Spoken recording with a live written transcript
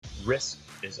Risk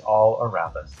is all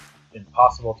around us,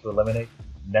 impossible to eliminate,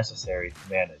 necessary to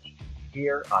manage.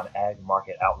 Here on Ag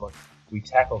Market Outlook, we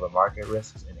tackle the market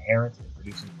risks inherent in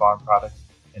producing farm products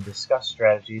and discuss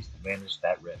strategies to manage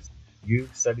that risk.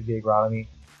 You've studied the agronomy,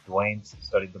 Dwayne's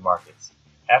studied the markets.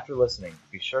 After listening,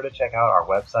 be sure to check out our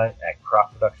website at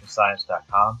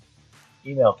cropproductionscience.com,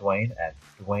 email Dwayne at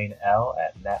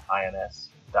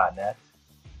dwaynel@netins.net,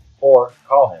 or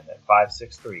call him at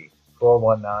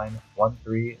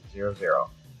 563-419-1300.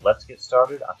 Let's get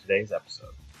started on today's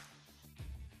episode.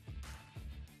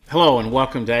 Hello and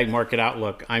welcome to Ag Market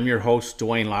Outlook. I'm your host,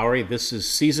 Dwayne Lowry. This is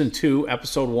Season 2,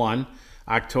 Episode 1,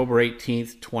 October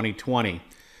 18th, 2020.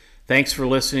 Thanks for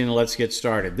listening and let's get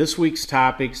started. This week's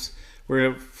topics, we're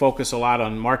going to focus a lot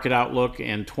on market outlook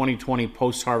and 2020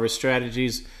 post-harvest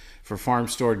strategies for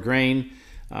farm-stored grain,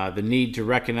 the need to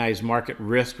recognize market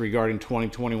risk regarding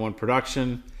 2021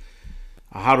 production,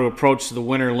 how to approach the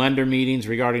winter lender meetings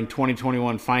regarding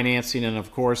 2021 financing, and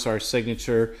of course our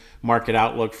signature market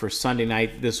outlook for Sunday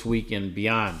night, this week, and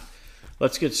beyond.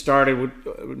 Let's get started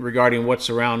regarding what's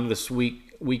around this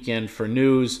weekend for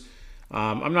news.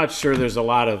 I'm not sure there's a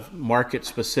lot of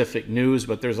market-specific news,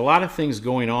 but there's a lot of things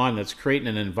going on that's creating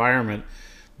an environment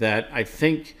that I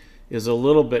think is a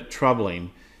little bit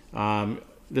troubling.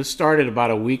 This started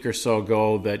about a week or so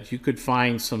ago that you could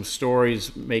find some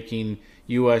stories making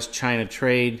U.S.-China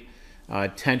trade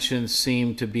tensions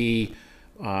seem to be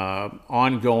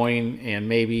ongoing and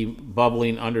maybe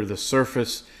bubbling under the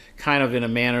surface, kind of in a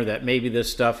manner that maybe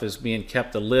this stuff is being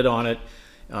kept a lid on it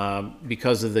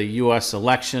because of the U.S.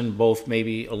 election, both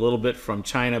maybe a little bit from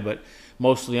China, but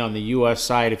mostly on the U.S.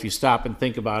 side. If you stop and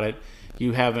think about it,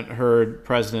 you haven't heard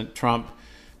President Trump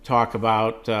talk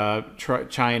about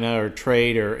China or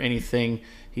trade or anything.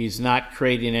 He's not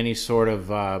creating any sort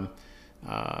of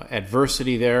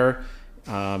adversity there.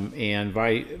 And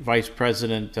Vice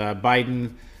President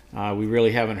Biden, we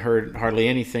really haven't heard hardly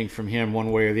anything from him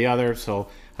one way or the other, so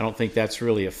I don't think that's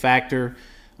really a factor.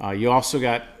 You also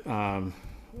got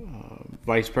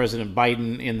Vice President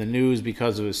Biden in the news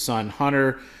because of his son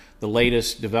Hunter. The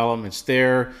latest developments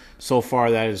there. So far,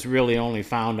 that is really only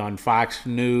found on Fox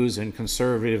News and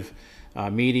conservative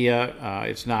media.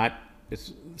 It's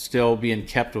still being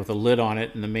kept with a lid on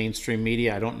it in the mainstream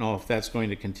media. I don't know if that's going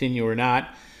to continue or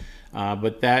not,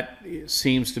 but that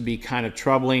seems to be kind of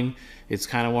troubling. It's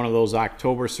kind of one of those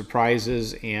October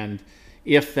surprises, and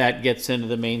if that gets into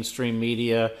the mainstream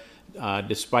media,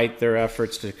 despite their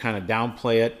efforts to kind of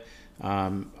downplay it,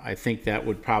 I think that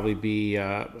would probably be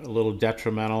a little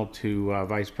detrimental to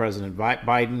Vice President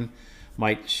Biden,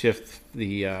 might shift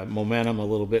the momentum a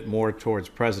little bit more towards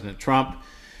President Trump.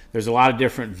 There's a lot of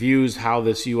different views how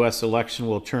this U.S. election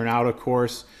will turn out, of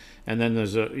course, and then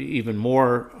there's an even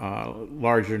more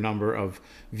larger number of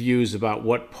views about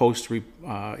what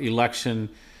post-election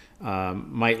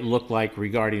might look like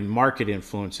regarding market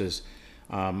influences.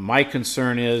 My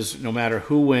concern is no matter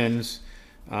who wins,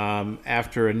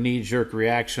 after a knee-jerk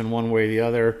reaction one way or the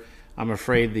other, I'm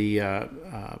afraid the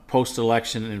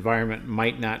post-election environment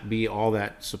might not be all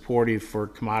that supportive for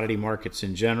commodity markets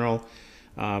in general.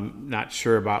 Not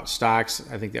sure about stocks.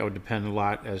 I think that would depend a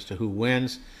lot as to who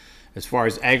wins. As far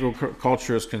as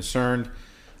agriculture is concerned,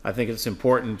 I think it's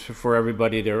important for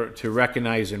everybody to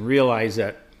recognize and realize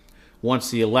that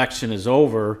once the election is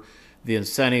over, the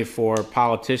incentive for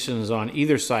politicians on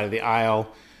either side of the aisle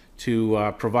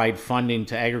to provide funding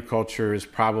to agriculture is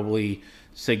probably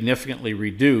significantly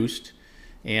reduced,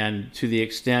 and to the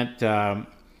extent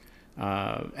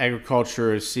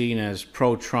agriculture is seen as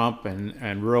pro-Trump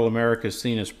and rural America is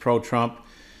seen as pro-Trump,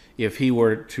 if he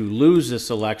were to lose this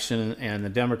election and the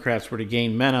Democrats were to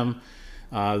gain momentum,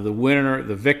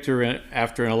 the victor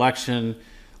after an election,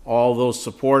 all those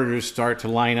supporters start to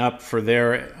line up for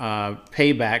their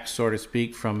payback, so to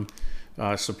speak, from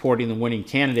supporting the winning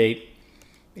candidate.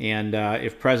 And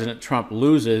if President Trump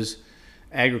loses,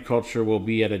 agriculture will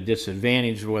be at a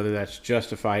disadvantage, whether that's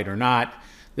justified or not.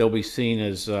 They'll be seen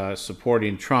as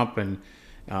supporting Trump, and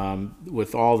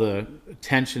with all the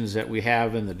tensions that we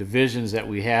have and the divisions that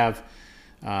we have,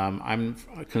 I'm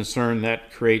concerned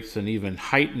that creates an even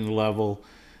heightened level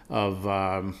of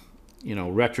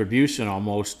retribution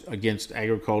almost against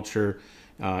agriculture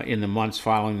in the months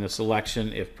following this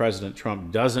election if President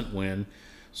Trump doesn't win.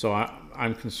 So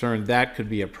I'm concerned that could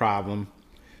be a problem.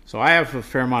 So I have a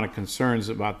fair amount of concerns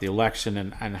about the election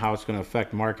and how it's going to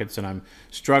affect markets, and I'm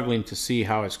struggling to see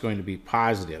how it's going to be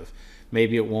positive.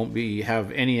 Maybe it won't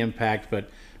have any impact, but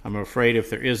I'm afraid if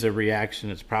there is a reaction,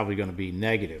 it's probably going to be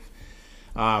negative.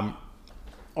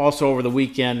 Also over the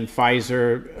weekend,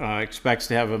 Pfizer expects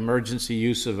to have emergency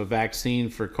use of a vaccine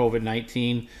for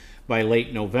COVID-19 by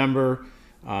late November.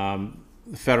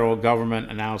 The federal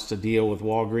government announced a deal with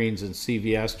Walgreens and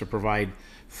CVS to provide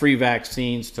free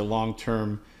vaccines to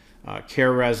long-term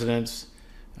care residents.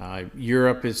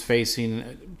 Europe is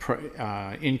facing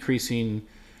increasing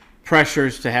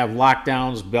pressures to have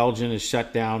lockdowns. Belgium has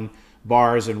shut down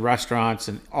bars and restaurants,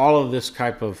 and all of this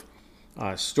type of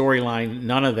storyline.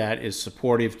 None of that is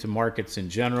supportive to markets in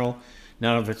general.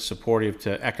 None of it's supportive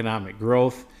to economic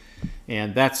growth,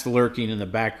 and that's lurking in the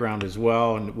background as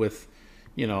well. And with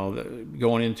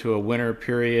going into a winter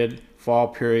period, fall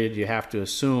period, you have to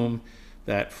assume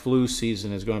that flu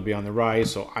season is going to be on the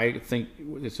rise. So I think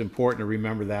it's important to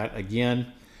remember that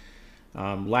again.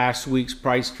 Last week's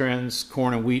price trends,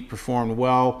 corn and wheat performed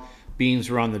well. Beans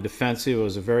were on the defensive. It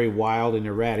was a very wild and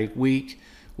erratic week,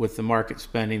 with the market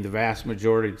spending the vast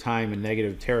majority of time in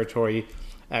negative territory,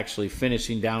 actually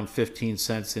finishing down 15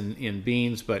 cents in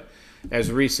beans. But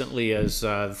as recently as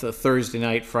the Thursday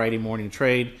night, Friday morning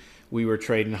trade, we were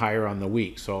trading higher on the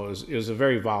week. So it was a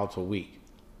very volatile week.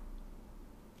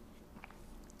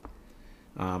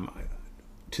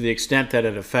 To the extent that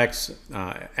it affects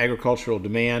agricultural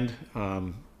demand,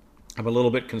 I'm a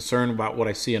little bit concerned about what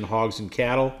I see in hogs and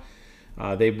cattle.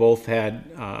 They both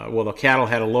had, the cattle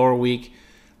had a lower week.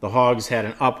 The hogs had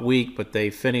an up week, but they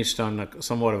finished on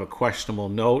somewhat of a questionable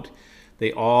note.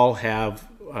 They all have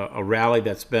a rally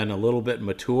that's been a little bit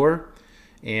mature,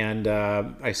 and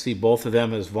I see both of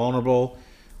them as vulnerable.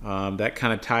 That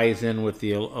kind of ties in with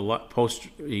the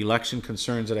post-election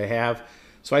concerns that I have.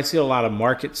 So I see a lot of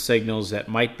market signals that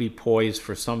might be poised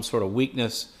for some sort of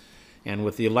weakness. And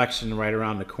with the election right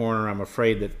around the corner, I'm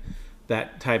afraid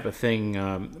that type of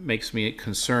thing makes me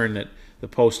concerned that the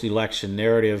post-election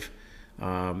narrative,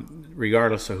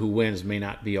 regardless of who wins, may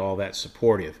not be all that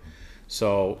supportive.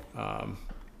 So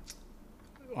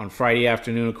on Friday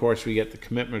afternoon, of course, we get the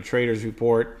Commitment of Traders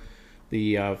report.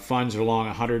 The funds are long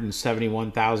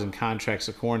 171,000 contracts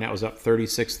of corn. That was up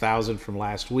 36,000 from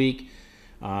last week.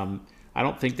 I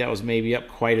don't think that was maybe up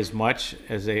quite as much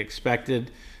as they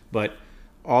expected, but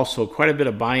also quite a bit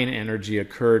of buying energy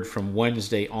occurred from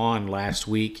Wednesday on last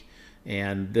week,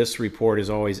 and this report is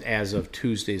always as of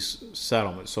Tuesday's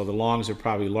settlement. So the longs are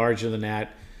probably larger than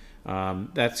that.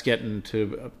 That's getting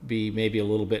to be maybe a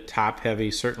little bit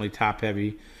top-heavy, certainly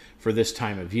top-heavy for this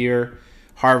time of year.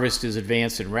 Harvest is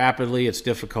advancing rapidly. It's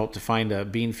difficult to find a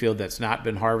bean field that's not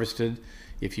been harvested.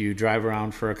 If you drive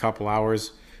around for a couple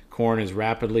hours, corn is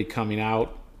rapidly coming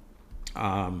out.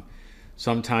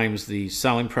 Sometimes the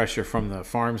selling pressure from the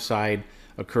farm side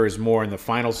occurs more in the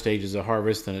final stages of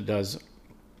harvest than it does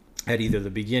at either the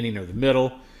beginning or the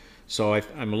middle. So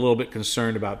I'm a little bit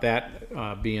concerned about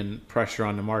that being pressure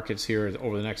on the markets here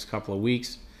over the next couple of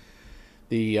weeks.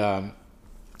 The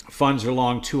funds are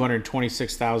long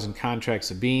 226,000 contracts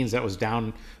of beans. That was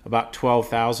down about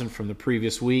 12,000 from the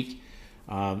previous week.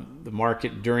 The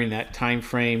market during that time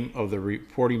frame of the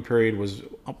reporting period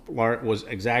was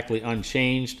exactly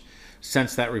unchanged.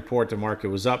 Since that report, the market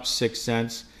was up 6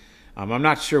 cents. I'm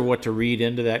not sure what to read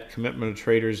into that Commitment of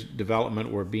Traders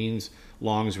development where beans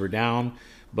longs were down,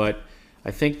 but I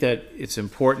think that it's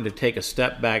important to take a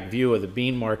step back view of the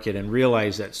bean market and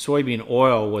realize that soybean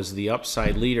oil was the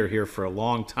upside leader here for a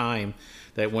long time.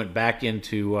 That went back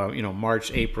into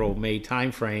March, April, May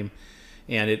timeframe,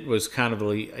 and it was kind of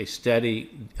a steady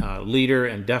leader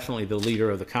and definitely the leader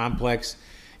of the complex.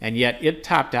 And yet it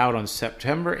topped out on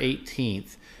September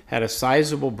 18th, had a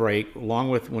sizable break, along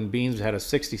with when beans had a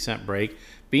 60-cent break.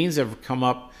 Beans have come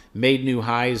up, made new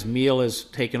highs. Meal has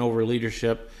taken over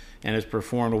leadership and has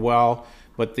performed well.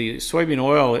 But the soybean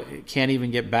oil can't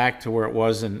even get back to where it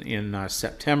was in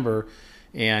September.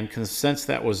 And since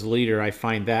that was the leader, I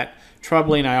find that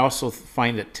troubling. I also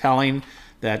find it telling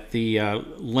that the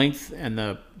length and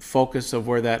the focus of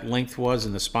where that length was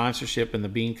and the sponsorship in the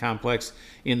bean complex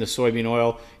in the soybean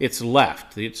oil, it's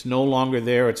left. It's no longer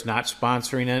there. It's not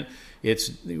sponsoring it.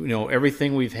 It's,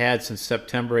 everything we've had since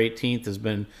September 18th has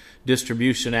been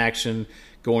distribution action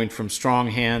going from strong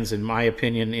hands, in my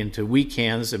opinion, into weak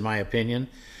hands, in my opinion.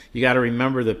 You got to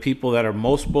remember the people that are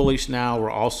most bullish now were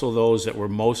also those that were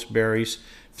most bearish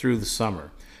through the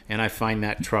summer, and I find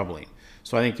that troubling.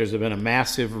 So I think there's been a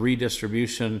massive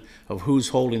redistribution of who's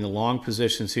holding the long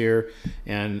positions here,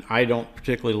 and I don't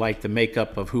particularly like the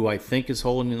makeup of who I think is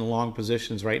holding the long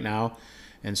positions right now.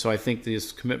 And so I think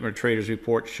this Commitment of Traders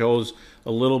report shows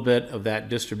a little bit of that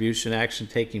distribution action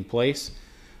taking place.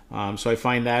 So I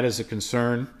find that as a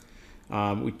concern.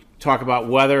 We talk about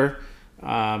weather.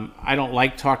 I don't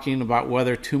like talking about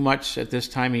weather too much at this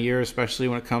time of year, especially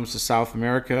when it comes to South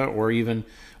America or even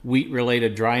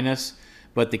wheat-related dryness.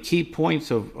 But the key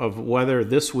points of weather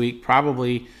this week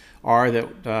probably are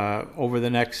that over the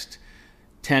next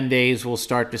 10 days, we'll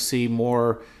start to see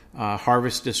more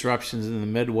harvest disruptions in the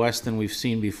Midwest than we've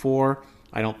seen before.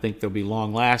 I don't think they'll be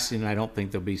long lasting. I don't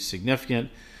think they'll be significant.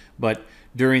 But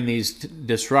during these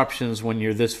disruptions, when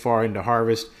you're this far into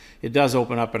harvest, it does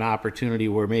open up an opportunity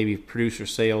where maybe producer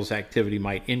sales activity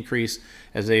might increase,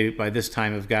 as they by this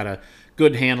time have got a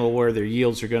good handle where their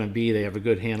yields are going to be. They have a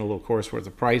good handle, of course, where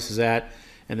the price is at,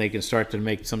 and they can start to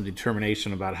make some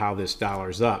determination about how this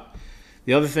dollar's up.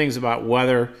 The other things about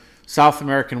weather, South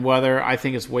American weather, I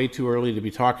think it's way too early to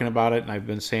be talking about it, and I've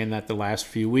been saying that the last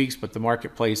few weeks, but the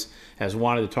marketplace has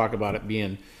wanted to talk about it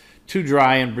being too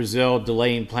dry in Brazil,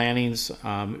 delaying plantings.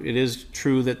 It is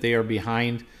true that they are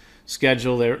behind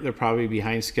schedule. They're probably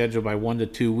behind schedule by 1 to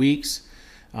 2 weeks.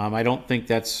 I don't think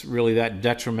that's really that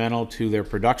detrimental to their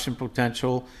production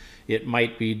potential. It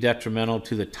might be detrimental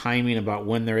to the timing about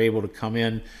when they're able to come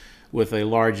in with a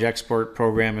large export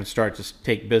program and start to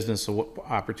take business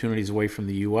opportunities away from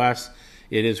the U.S.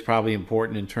 It is probably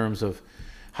important in terms of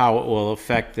how it will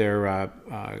affect their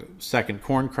second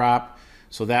corn crop.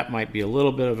 So that might be a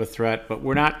little bit of a threat, but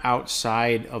we're not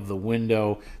outside of the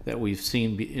window that we've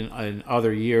seen in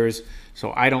other years.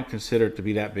 So I don't consider it to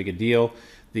be that big a deal.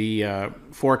 The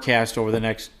forecast over the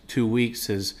next 2 weeks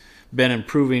has been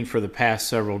improving for the past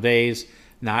several days.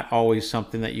 Not always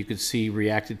something that you could see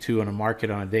reacted to in a market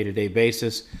on a day-to-day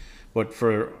basis, but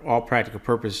for all practical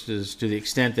purposes, to the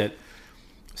extent that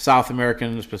South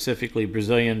American, specifically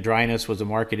Brazilian dryness was a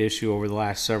market issue over the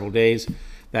last several days,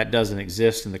 that doesn't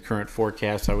exist in the current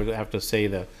forecast. I would have to say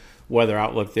the weather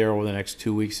outlook there over the next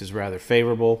 2 weeks is rather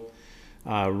favorable.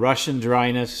 Russian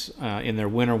dryness in their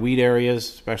winter wheat areas,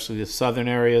 especially the southern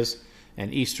areas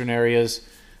and eastern areas,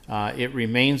 it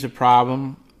remains a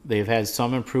problem. They've had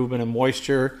some improvement in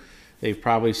moisture. They've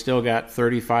probably still got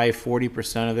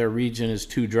 35–40% of their region is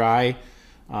too dry.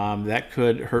 That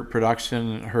could hurt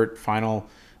production and hurt final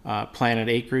planted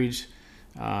acreage.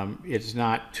 It's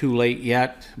not too late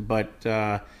yet,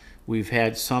 but we've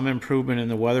had some improvement in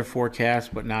the weather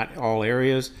forecast, but not all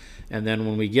areas. And then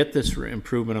when we get this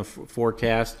improvement of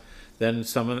forecast, then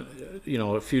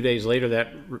a few days later,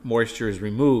 that moisture is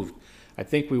removed. I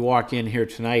think we walk in here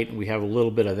tonight and we have a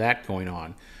little bit of that going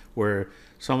on, where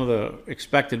some of the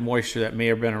expected moisture that may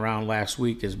have been around last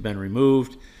week has been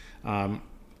removed.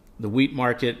 The wheat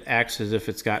market acts as if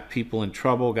it's got people in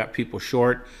trouble, got people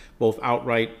short, both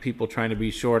outright people trying to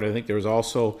be short. I think there was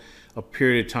also a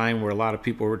period of time where a lot of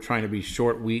people were trying to be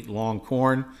short wheat, long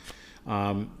corn.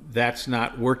 That's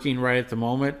not working right at the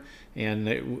moment, and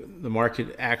the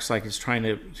market acts like it's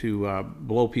trying to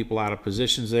blow people out of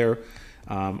positions there.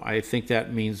 I think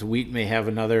that means wheat may have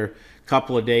another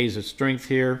couple of days of strength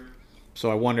here. So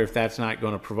I wonder if that's not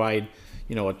going to provide,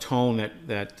 a tone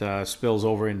that spills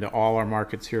over into all our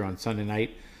markets here on Sunday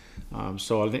night.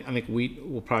 So I think wheat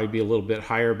will probably be a little bit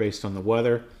higher based on the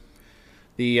weather.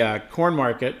 The corn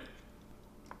market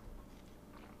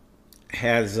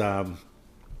has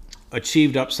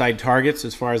achieved upside targets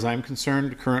as far as I'm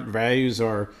concerned. Current values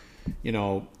are,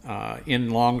 in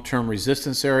long-term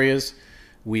resistance areas.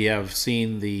 We have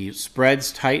seen the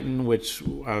spreads tighten, which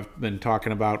I've been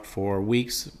talking about for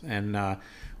weeks, and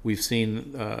we've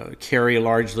seen carry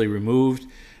largely removed.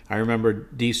 I remember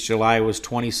Dees July was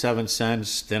 27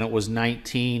 cents, then it was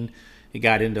 19. It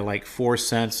got into like 4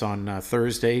 cents on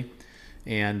Thursday,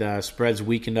 and spreads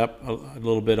weakened up a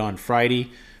little bit on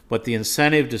Friday. But the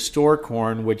incentive to store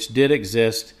corn, which did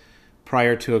exist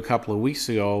prior to a couple of weeks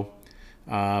ago,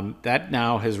 that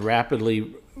now has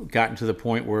rapidly gotten to the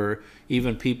point where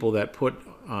even people that put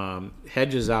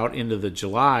hedges out into the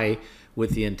July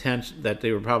with the intent that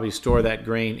they would probably store that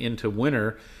grain into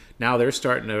winter, now they're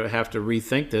starting to have to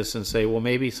rethink this and say, well,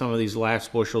 maybe some of these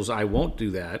last bushels I won't do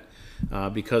that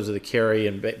because of the carry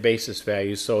and basis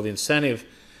values. So the incentive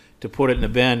to put it in the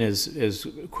bin is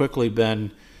quickly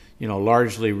been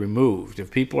largely removed.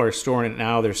 If people are storing it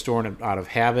now, they're storing it out of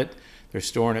habit. They're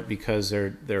storing it because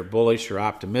they're bullish or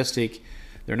optimistic.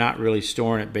 They're not really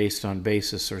storing it based on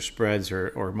basis or spreads or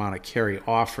amount of carry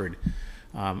offered.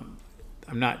 I'm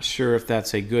not sure if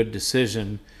that's a good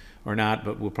decision or not,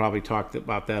 but we'll probably talk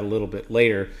about that a little bit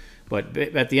later. But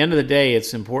at the end of the day,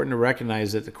 it's important to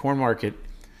recognize that the corn market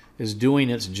is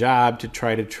doing its job to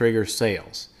try to trigger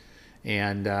sales.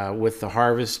 And with the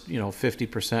harvest,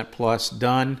 50% plus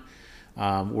done,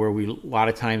 where we a lot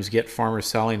of times get farmers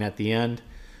selling at the end,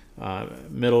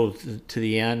 middle to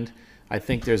the end, I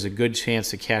think there's a good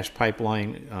chance the cash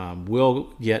pipeline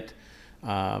will get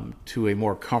to a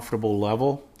more comfortable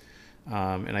level.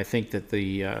 And I think that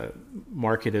the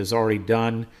market has already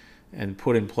done and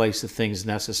put in place the things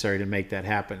necessary to make that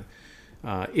happen.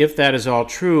 If that is all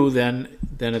true, then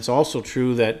it's also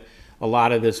true that a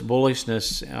lot of this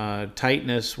bullishness,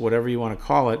 tightness, whatever you want to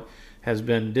call it, has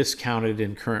been discounted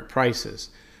in current prices.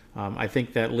 I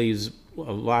think that leaves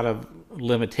a lot of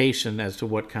limitation as to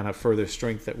what kind of further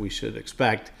strength that we should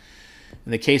expect.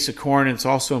 In the case of corn, it's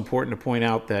also important to point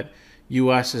out that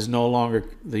U.S. is no longer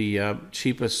the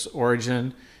cheapest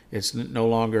origin. It's no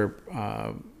longer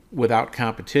without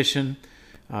competition.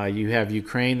 You have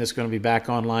Ukraine that's going to be back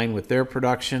online with their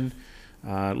production.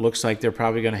 It looks like they're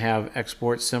probably going to have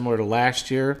exports similar to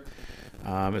last year.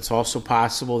 It's also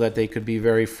possible that they could be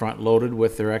very front-loaded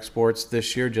with their exports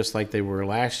this year, just like they were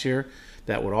last year.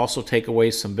 That would also take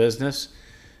away some business.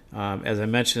 As I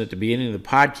mentioned at the beginning of the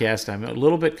podcast, I'm a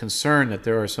little bit concerned that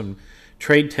there are some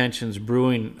trade tensions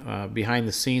brewing behind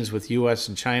the scenes with U.S.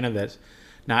 and China that's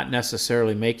not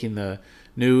necessarily making the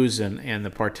news, and the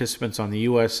participants on the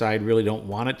U.S. side really don't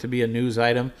want it to be a news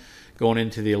item going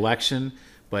into the election.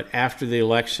 But after the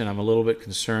election, I'm a little bit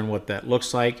concerned what that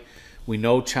looks like. We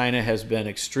know China has been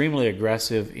extremely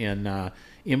aggressive in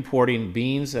importing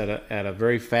beans at a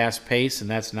very fast pace, and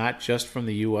that's not just from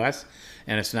the U.S.,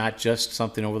 and it's not just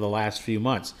something over the last few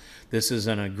months. This is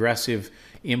an aggressive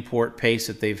import pace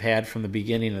that they've had from the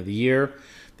beginning of the year.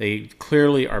 They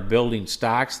clearly are building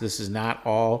stocks. This is not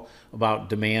all about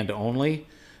demand only.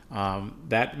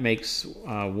 That makes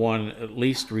one at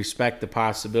least respect the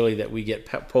possibility that we get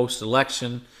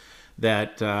post-election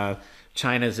that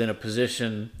China's in a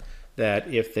position that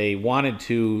if they wanted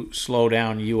to slow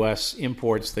down U.S.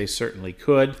 imports, they certainly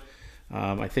could.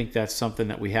 I think that's something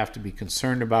that we have to be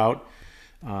concerned about.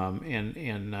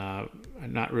 And I'm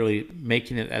not really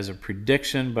making it as a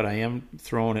prediction, but I am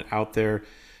throwing it out there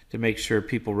to make sure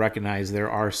people recognize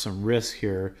there are some risks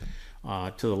here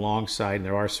to the long side, and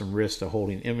there are some risks to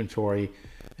holding inventory.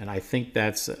 And I think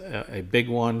that's a big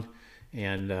one,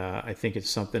 and I think it's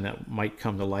something that might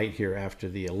come to light here after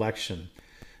the election.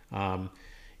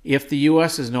 If the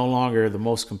U.S. is no longer the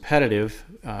most competitive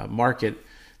market,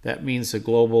 that means the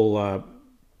global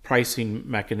pricing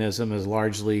mechanism is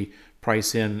largely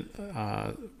price in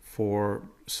for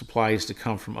supplies to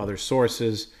come from other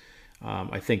sources.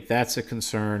 I think that's a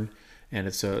concern, and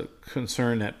it's a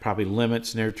concern that probably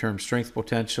limits near-term strength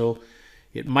potential.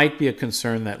 It might be a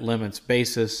concern that limits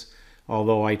basis,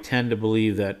 although I tend to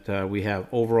believe that we have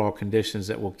overall conditions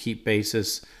that will keep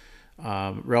basis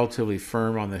relatively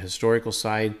firm on the historical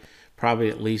side, probably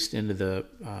at least into the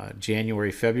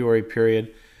January-February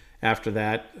period. After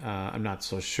that, I'm not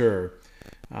so sure.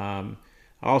 I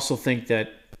also think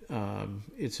that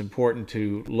it's important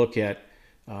to look at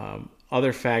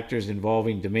other factors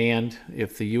involving demand.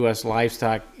 If the U.S.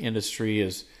 livestock industry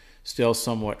is still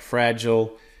somewhat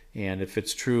fragile, and if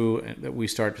it's true that we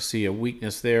start to see a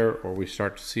weakness there, or we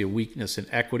start to see a weakness in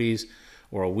equities,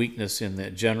 or a weakness in the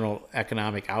general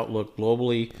economic outlook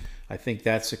globally, I think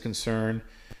that's a concern.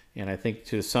 And I think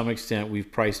to some extent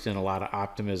we've priced in a lot of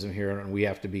optimism here, and we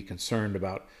have to be concerned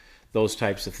about those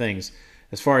types of things.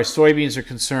 As far as soybeans are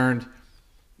concerned,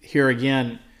 here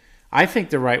again, I think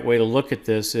the right way to look at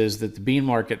this is that the bean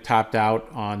market topped out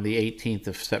on the 18th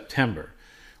of September.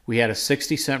 We had a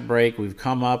 60-cent break. We've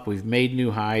come up. We've made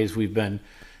new highs. We've been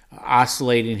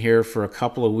oscillating here for a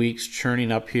couple of weeks,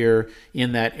 churning up here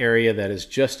in that area that is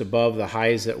just above the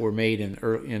highs that were made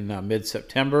in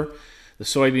mid-September. The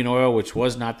soybean oil, which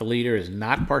was not the leader, is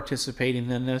not participating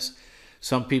in this.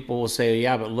 Some people will say,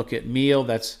 yeah, but look at meal.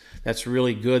 That's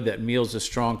really good that meal's a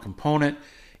strong component.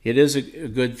 It is a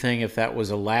good thing if that was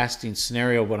a lasting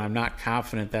scenario, but I'm not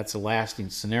confident that's a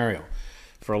lasting scenario.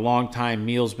 For a long time,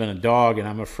 meal's been a dog, and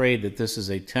I'm afraid that this is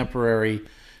a temporary,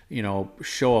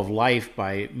 show of life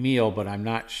by meal, but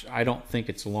I don't think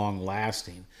it's long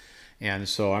lasting. And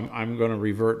so I'm going to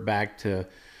revert back to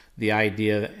the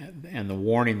idea and the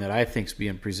warning that I think is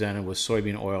being presented with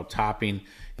soybean oil topping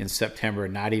in September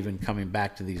and not even coming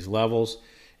back to these levels.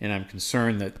 And I'm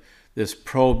concerned that this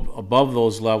probe above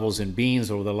those levels in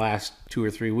beans over the last 2 or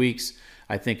 3 weeks,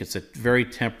 I think it's a very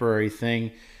temporary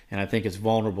thing, and I think it's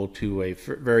vulnerable to a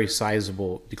very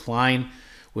sizable decline.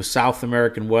 With South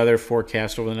American weather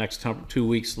forecast over the next 2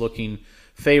 weeks looking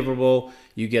favorable,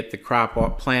 you get the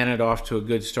crop planted off to a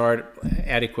good start,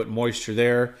 adequate moisture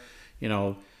there.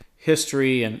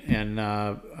 History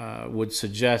and would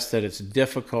suggest that it's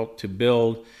difficult to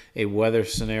build a weather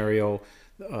scenario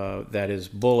that is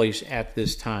bullish at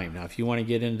this time. Now, if you want to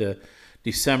get into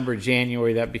December,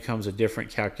 January, that becomes a different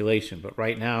calculation. But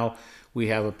right now, we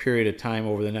have a period of time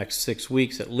over the next 6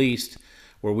 weeks at least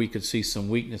where we could see some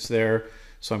weakness there.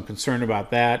 So I'm concerned about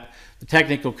that. The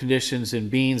technical conditions in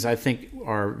beans, I think,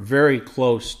 are very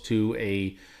close to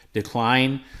a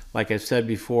decline. Like I said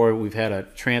before, we've had a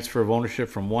transfer of ownership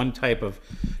from one type of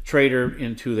trader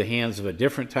into the hands of a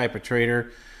different type of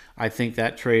trader. I think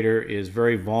that trader is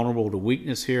very vulnerable to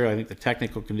weakness here. I think the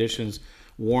technical conditions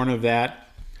warn of that.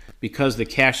 Because the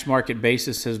cash market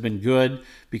basis has been good,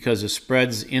 because the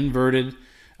spread's inverted,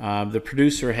 the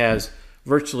producer has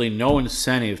virtually no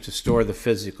incentive to store the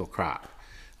physical crop.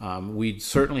 We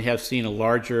certainly have seen a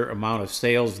larger amount of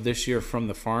sales this year from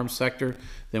the farm sector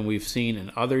than we've seen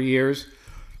in other years,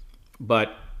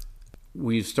 but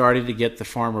we've started to get the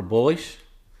farmer bullish,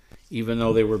 even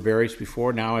though they were bearish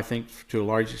before. Now I think to a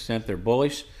large extent they're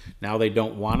bullish. Now they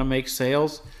don't want to make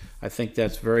sales. I think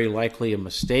that's very likely a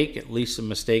mistake, at least a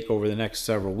mistake over the next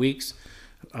several weeks.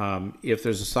 If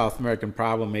there's a South American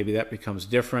problem, maybe that becomes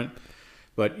different.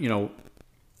 But,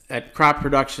 at Crop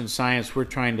Production Science, we're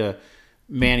trying to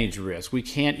manage risk. We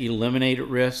can't eliminate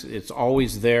risk. It's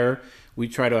always there. We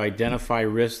try to identify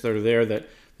risks that are there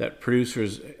that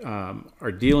producers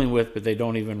are dealing with, but they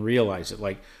don't even realize it.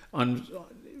 Like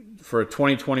for a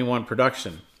 2021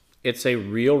 production, it's a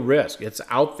real risk. It's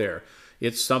out there.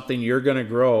 It's something you're going to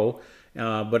grow,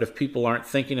 but if people aren't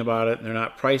thinking about it and they're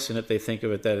not pricing it, they think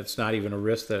of it that it's not even a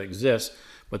risk that exists,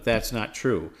 but that's not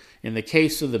true. In the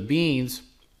case of the beans,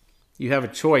 you have a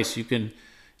choice. You can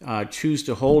choose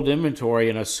to hold inventory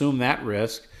and assume that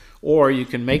risk, or you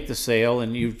can make the sale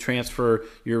and you transfer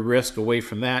your risk away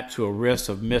from that to a risk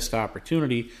of missed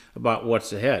opportunity about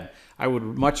what's ahead. I would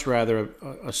much rather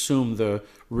assume the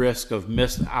risk of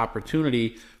missed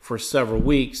opportunity for several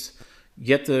weeks,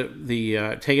 get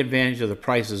the take advantage of the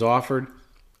prices offered,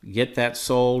 get that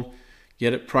sold,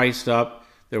 get it priced up.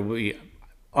 There will be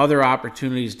other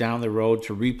opportunities down the road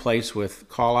to replace with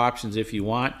call options if you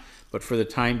want, but for the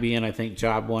time being, I think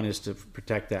job one is to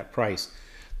protect that price.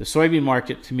 The soybean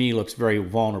market, to me, looks very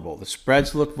vulnerable. The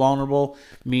spreads look vulnerable,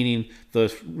 meaning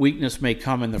the weakness may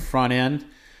come in the front end.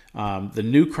 The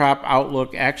new crop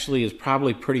outlook actually is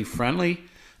probably pretty friendly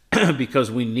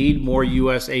because we need more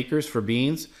U.S. acres for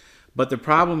beans. But the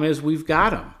problem is we've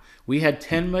got them. We had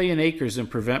 10 million acres in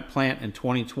prevent plant in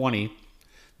 2020.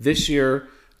 This year,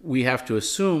 we have to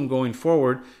assume going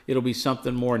forward, it'll be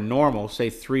something more normal, say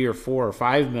 3 or 4 or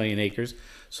 5 million acres.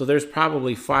 So there's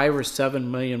probably 5 or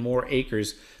 7 million more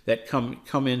acres that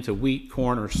come into wheat,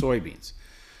 corn, or soybeans.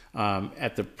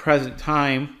 At the present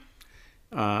time,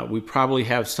 we probably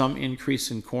have some increase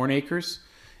in corn acres,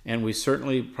 and we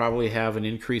certainly probably have an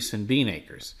increase in bean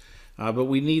acres. But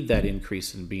we need that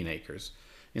increase in bean acres.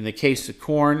 In the case of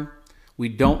corn, we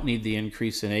don't need the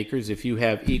increase in acres. If you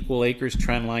have equal acres,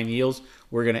 trendline yields,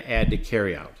 we're going to add to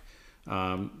carryout.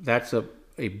 That's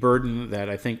a burden that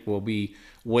I think will be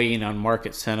weighing on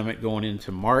market sentiment going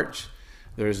into March.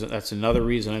 That's another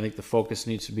reason I think the focus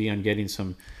needs to be on getting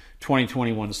some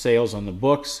 2021 sales on the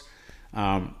books.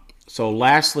 So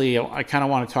lastly, I kind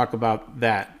of want to talk about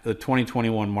that, the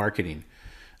 2021 marketing.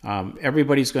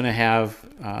 Everybody's going to have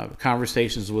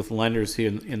conversations with lenders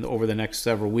here over the next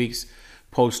several weeks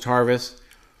post-harvest,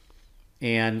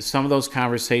 and some of those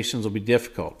conversations will be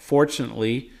difficult.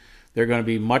 Fortunately, they're going to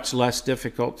be much less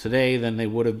difficult today than they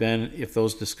would have been if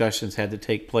those discussions had to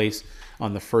take place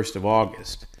on the 1st of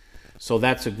August. So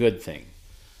that's a good thing.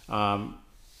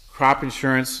 Crop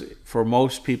insurance, for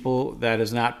most people, that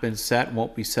has not been set,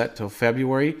 won't be set till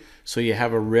February, so you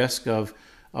have a risk of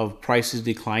prices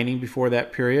declining before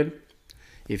that period.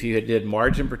 If you did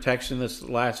margin protection this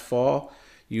last fall,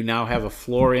 you now have a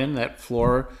floor in. That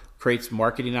floor creates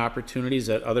marketing opportunities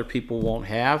that other people won't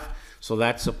have, so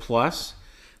that's a plus.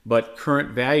 But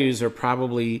current values are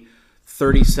probably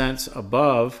 30 cents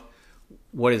above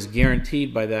what is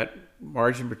guaranteed by that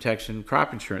margin protection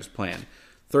crop insurance plan.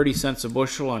 30 cents a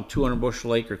bushel on 200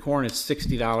 bushel acre corn is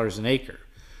 $60 an acre.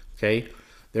 Okay,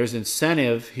 there's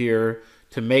incentive here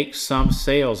to make some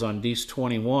sales on DEES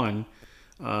 21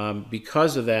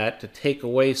 because of that, to take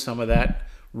away some of that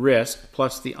risk,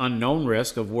 plus the unknown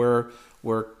risk of where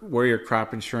your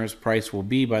crop insurance price will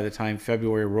be by the time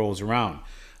February rolls around.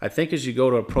 I think as you go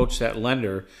to approach that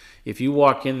lender, if you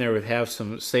walk in there with have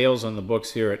some sales on the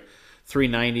books here at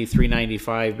 390,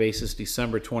 395 basis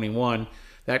December 21,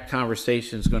 that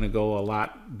conversation is going to go a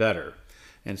lot better.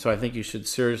 And so I think you should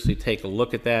seriously take a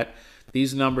look at that.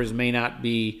 These numbers may not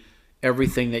be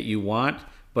everything that you want,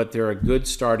 but they're a good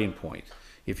starting point.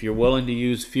 If you're willing to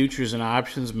use futures and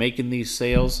options, making these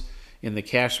sales in the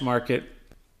cash market,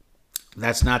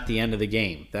 that's not the end of the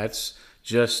game. That's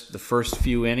just the first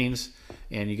few innings,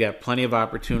 and you got plenty of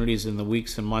opportunities in the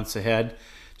weeks and months ahead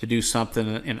to do something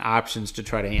in options to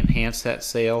try to enhance that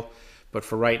sale. But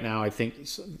for right now, I think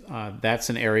that's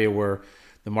an area where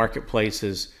the marketplace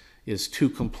is too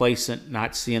complacent,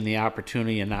 not seeing the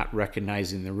opportunity and not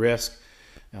recognizing the risk.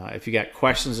 If you got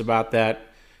questions about that,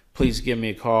 please give me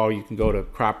a call. You can go to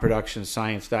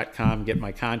cropproductionscience.com, get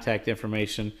my contact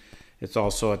information, It's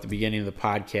also at the beginning of the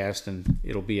podcast, and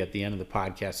it'll be at the end of the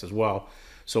podcast as well.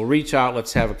 So reach out.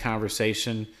 Let's have a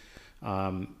conversation.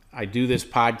 I do this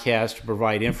podcast to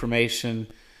provide information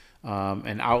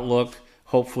and outlook,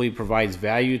 hopefully provides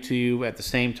value to you. At the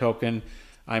same token,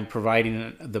 I'm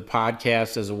providing the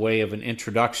podcast as a way of an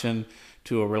introduction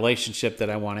to a relationship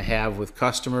that I want to have with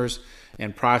customers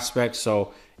and prospects.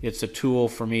 So it's a tool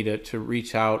for me to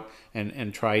reach out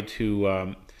and try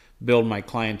to build my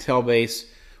clientele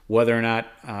base. Whether or not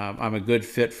I'm a good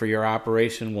fit for your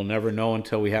operation, we'll never know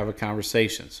until we have a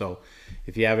conversation. So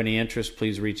if you have any interest,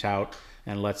 please reach out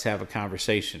and let's have a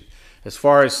conversation. As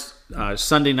far as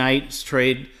Sunday night's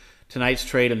trade, tonight's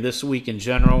trade, and this week in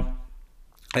general,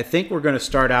 I think we're going to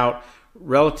start out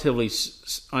relatively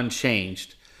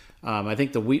unchanged. I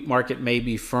think the wheat market may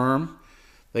be firm.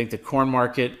 I think the corn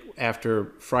market,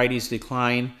 after Friday's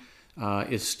decline,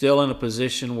 is still in a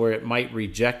position where it might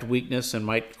reject weakness and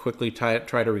might quickly try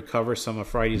to recover some of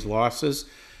Friday's losses.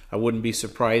 I wouldn't be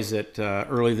surprised that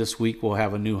early this week we'll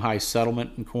have a new high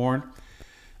settlement in corn.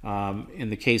 In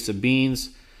the case of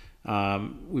beans,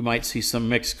 we might see some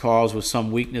mixed calls with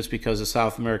some weakness because of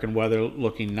South American weather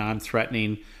looking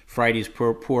non-threatening, Friday's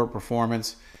poor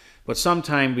performance. But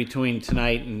sometime between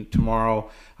tonight and tomorrow,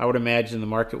 I would imagine the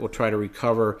market will try to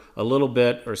recover a little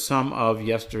bit or some of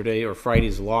yesterday or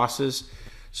Friday's losses.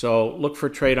 So look for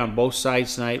trade on both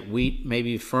sides tonight. Wheat may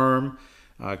be firm.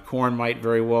 Corn might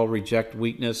very well reject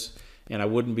weakness. And I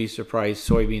wouldn't be surprised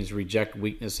soybeans reject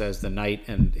weakness as the night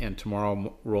and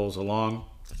tomorrow rolls along.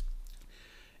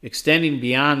 Extending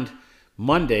beyond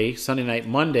Monday, Sunday night,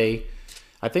 Monday,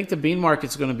 I think the bean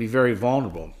market's going to be very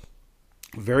vulnerable.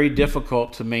 Very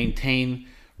difficult to maintain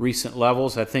recent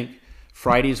levels. I think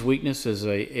Friday's weakness is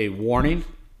a warning.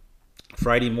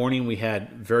 Friday morning we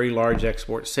had very large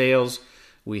export sales.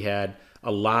 We had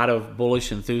a lot of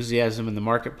bullish enthusiasm in the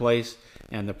marketplace,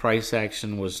 and the price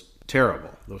action was terrible.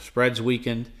 The spreads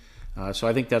weakened. So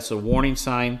I think that's a warning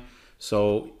sign.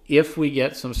 So if we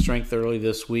get some strength early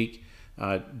this week,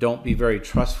 don't be very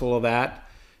trustful of that.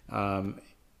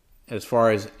 As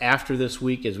far as after this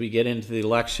week, as we get into the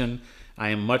election, I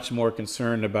am much more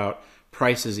concerned about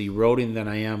prices eroding than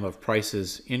I am of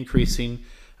prices increasing.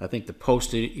 I think the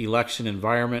post-election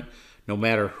environment, no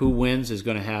matter who wins, is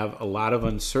going to have a lot of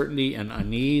uncertainty and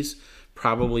unease,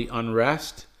 probably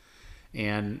unrest.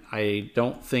 And I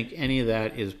don't think any of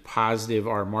that is positive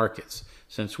our markets.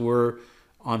 Since we're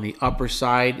on the upper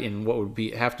side in what would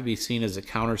have to be seen as a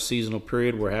counter-seasonal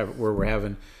period where we're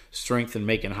having strength and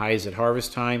making highs at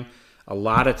harvest time, a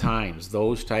lot of times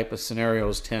those type of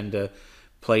scenarios tend to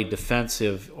play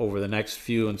defensive over the next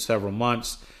few and several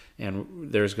months,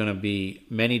 and there's going to be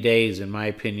many days, in my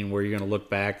opinion, where you're going to look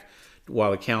back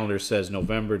while the calendar says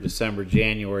November, December,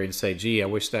 January, and say, gee, I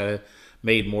wish that I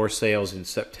made more sales in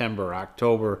September,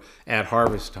 October at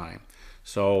harvest time.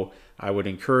 So I would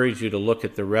encourage you to look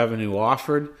at the revenue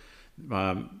offered,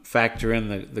 factor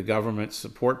in the government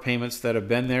support payments that have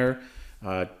been there.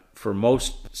 For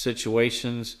most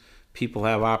situations, people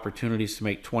have opportunities to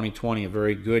make 2020 a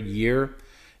very good year.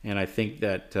 And I think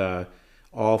that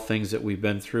all things that we've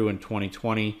been through in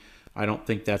 2020, I don't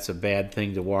think that's a bad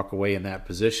thing to walk away in that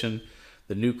position.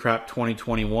 The new crop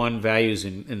 2021 values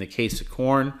in the case of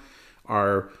corn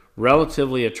are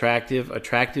relatively attractive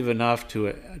enough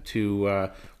to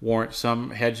warrant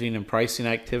some hedging and pricing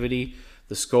activity,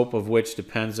 the scope of which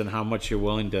depends on how much you're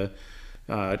willing to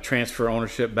transfer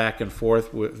ownership back and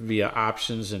forth via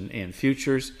options and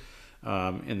futures.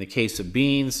 In the case of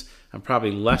beans, I'm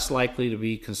probably less likely to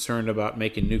be concerned about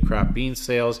making new crop bean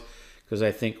sales because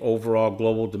I think overall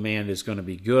global demand is going to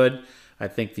be good. I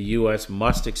think the U.S.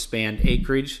 must expand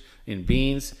acreage in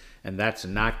beans, and that's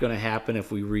not going to happen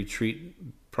if we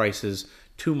retreat prices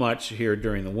too much here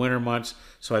during the winter months.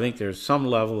 So I think there's some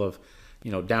level of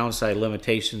downside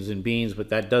limitations in beans, but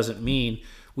that doesn't mean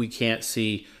we can't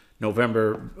see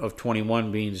November of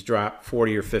 21 beans drop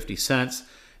 40 or 50 cents.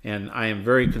 And I am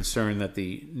very concerned that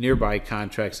the nearby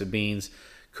contracts of beans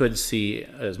could see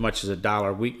as much as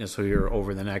 $1 weakness here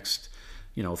over the next,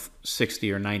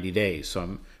 60 or 90 days. So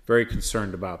I'm very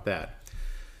concerned about that.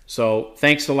 So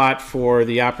thanks a lot for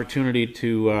the opportunity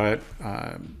to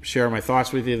share my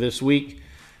thoughts with you this week.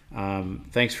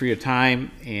 Thanks for your time,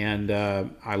 and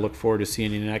I look forward to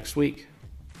seeing you next week.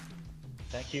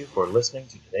 Thank you for listening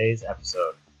to today's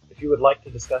episode. If you would like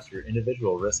to discuss your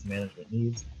individual risk management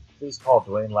needs, please call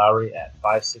Dwayne Lowry at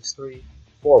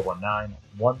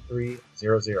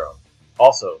 563-419-1300.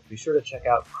 Also, be sure to check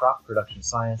out Crop Production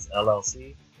Science,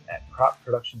 LLC at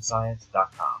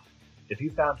cropproductionscience.com. If you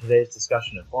found today's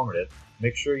discussion informative,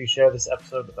 make sure you share this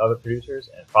episode with other producers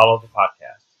and follow the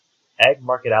podcast. Ag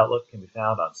Market Outlook can be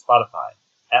found on Spotify,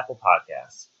 Apple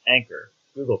Podcasts, Anchor,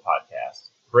 Google Podcasts,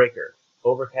 Breaker,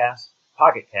 Overcast,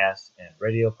 Pocket Cast, and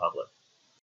Radio Public.